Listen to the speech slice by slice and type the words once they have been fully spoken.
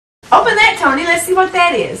Open that, Tony. Let's see what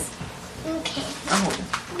that is. Okay. Oh.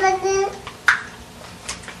 But then...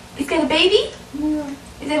 Is that a baby? Yeah.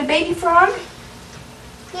 Is that a baby frog?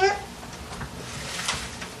 Yeah.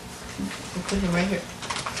 We'll put him right here.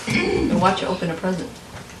 And watch you open a present.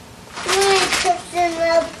 I'm going to put them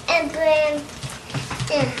up and bring...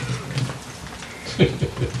 Yeah.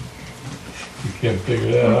 You can't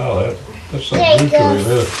figure that out. That's There something you new to go. me,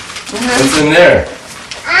 this. What's in there?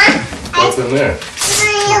 What's in there?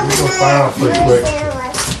 We're gonna find out pretty quick.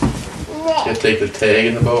 Just take the tag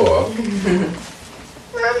and the bow off. Mommy,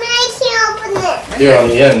 I can't open it. Here on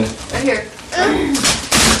the end. Right here.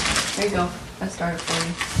 There you go. I started for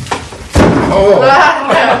you. Oh,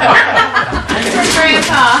 That's for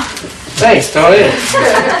Grandpa. thanks, Tony.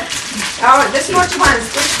 Oh, this is what you want.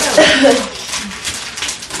 Switch those.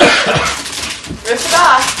 Rip it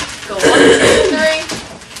off. Go 1, 2, 3.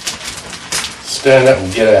 Stand up and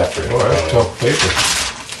get after it. Oh, that's tough paper.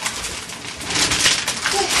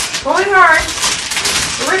 Pulling hard.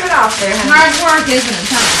 Rip it off there, honey. Hard work, isn't it,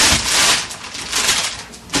 huh?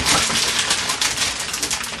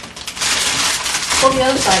 Pull the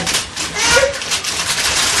other side.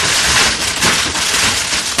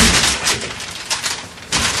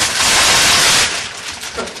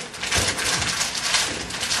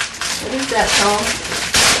 What is that, Tom?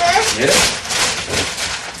 Yeah.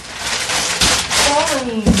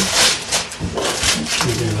 Pulling.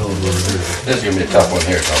 You can know what it is. This is gonna be a tough one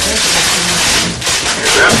here, Tony.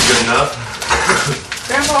 That's good enough.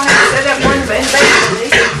 Grandpa has to set up one in basically.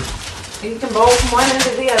 You can bowl from one end to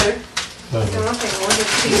the other. So I think we'll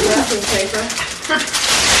just piece wrapping paper.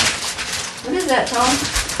 What is that, Tom?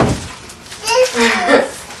 This is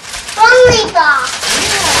only box.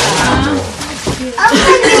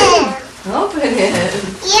 Open it. Open it.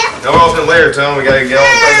 Yep. No open later, Tom. We gotta get all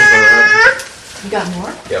the presents for it. You got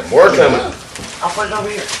more? Got more coming. I'll put it over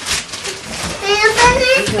here.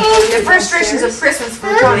 The frustrations of Christmas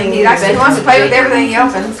for Tony. He likes he wants to play with everything he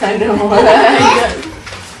opens. I know.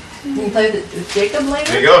 You can play with Jacob There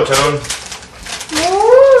later? you go, Tone.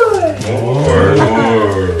 More.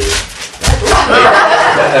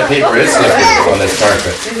 That paper is slippery on that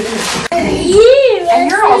carpet. And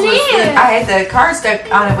your all's was, I had the card stuck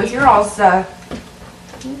on it with your all's, Lord,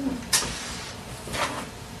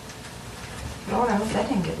 I hope that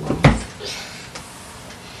didn't get lost.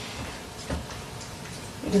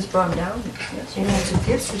 You just brought them down? Yes, you had some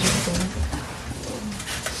gifts for you.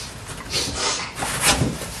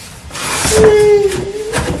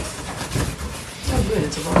 Oh, good.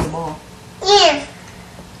 It's a rubber ball. Yeah.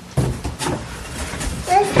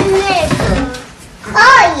 What's in there?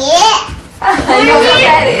 Oh, yeah. I know what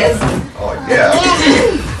that is. Oh, yeah.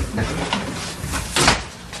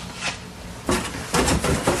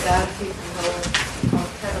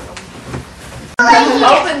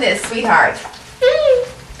 Open this, sweetheart.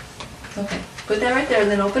 Okay. Put that right there and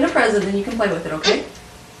then open a present and you can play with it, okay?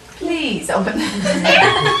 Please open this.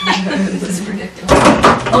 This is ridiculous.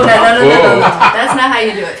 Oh, no. That's not how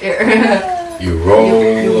you do it. Here. You roll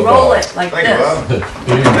You the roll ball. it like Thank you, this. Bob.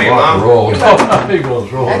 He didn't walk roll. He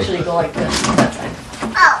goes roll. Actually, you go like this. That side.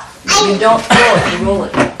 Oh, You don't throw it, you roll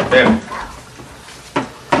it. There.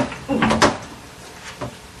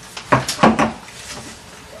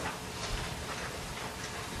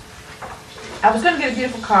 I was going to get a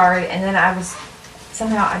beautiful card, and then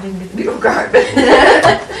somehow I didn't get the beautiful card.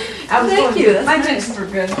 I was Thank you, that's My nice. intentions were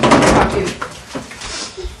good. How cute.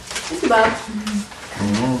 Thank you, Bob.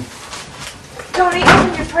 Tony,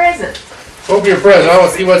 open your present. Open your present. I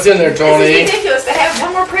want to see what's in there, This Tony. is ridiculous to have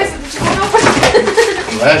one more present that you won't open.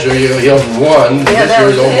 Last year you opened one. Yeah, This that year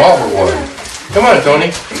was you don't it. offer one. Come on,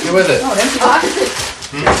 Tony. Get with it. Oh, empty box.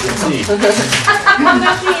 Let's see.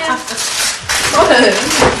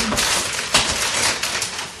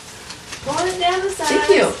 Going down the side. Thank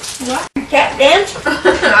you. Cat dance. I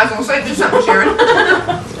was going to say, do something, Sharon.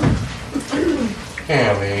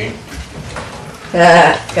 Cammy.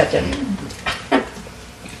 Gotcha.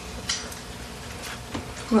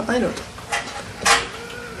 Well, I don't.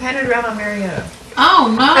 Pan it around on Marietta. Oh,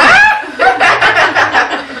 no.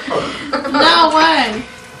 No way.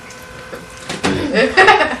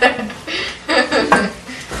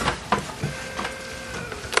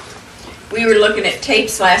 We were looking at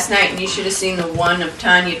tapes last night, and you should have seen the one of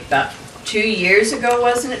Tanya about 2 years ago,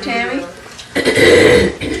 wasn't it, Tammy?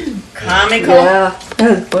 Comical. Yeah,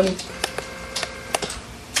 that's funny.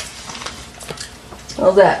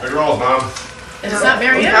 How's that? Big rolls, Mom. It's not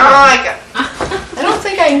Marietta. I I don't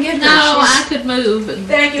think I can get her. No, I She's- could move. And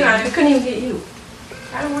Thank you, honey. I couldn't even get you.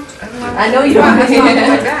 I don't want to. I know you don't. That's not on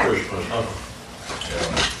my back.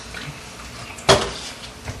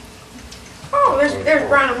 Oh, there's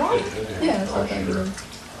brown and white. Yeah, that's what I thought.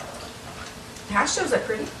 The house shows that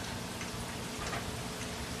pretty. Is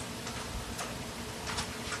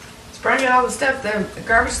Brian got all the stuff, the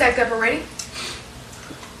garbage stacked up already?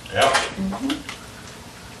 Yep.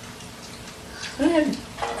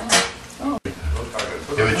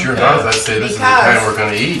 If it's your house, I'd say this is the time we're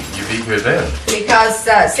gonna eat. You be good then. Because,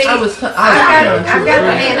 see, I I've was got the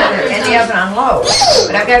pan in the oven on low,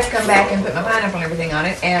 but I've got to come back and put my pineapple and everything on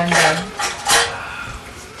it and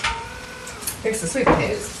fix the sweet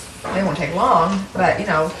potatoes. They won't take long, but you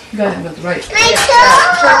know, You got it with the right. church is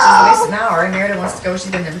at least an hour, and Meredith wants to go.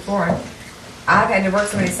 She's been there before. And I've had to work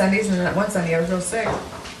so many Sundays, and then one Sunday I was real sick,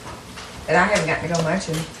 and I haven't gotten to go much.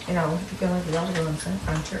 And you know, you feel like we ought to go on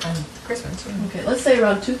Christmas. You know. Okay, let's say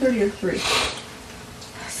around 2:30 or 3.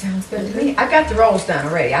 Sounds good to me. I got the rolls done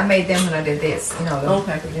already. I made them when I did this. You know, the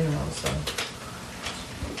Okay. dinner rolls. So.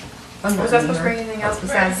 I'm Was I supposed to bring anything else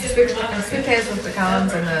besides the sweet potatoes with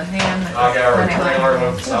pecans and the ham? I got a $20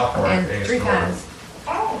 one from Southport. And 3 kinds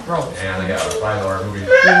rolls. And I got a $5 movie.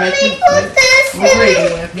 You're making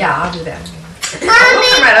Yeah, I'll do that. Mommy,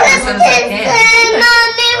 Right up as soon as I can.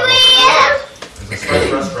 Mommy, There's a French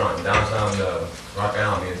restaurant in downtown Rock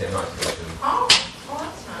Island, me and Tim like to go to.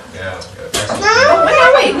 Yeah.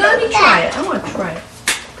 Oh, wait, let me try it. I want to try it.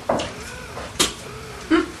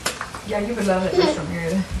 Yeah, you would love it this from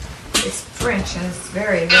here. It's French and it's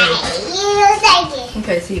very, very. you take it.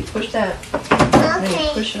 Okay, so you push that, then you Okay,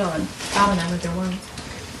 push it on. Bob and I went there once.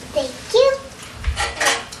 thank you.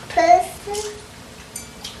 Person.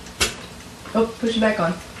 Oh, push it back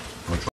on.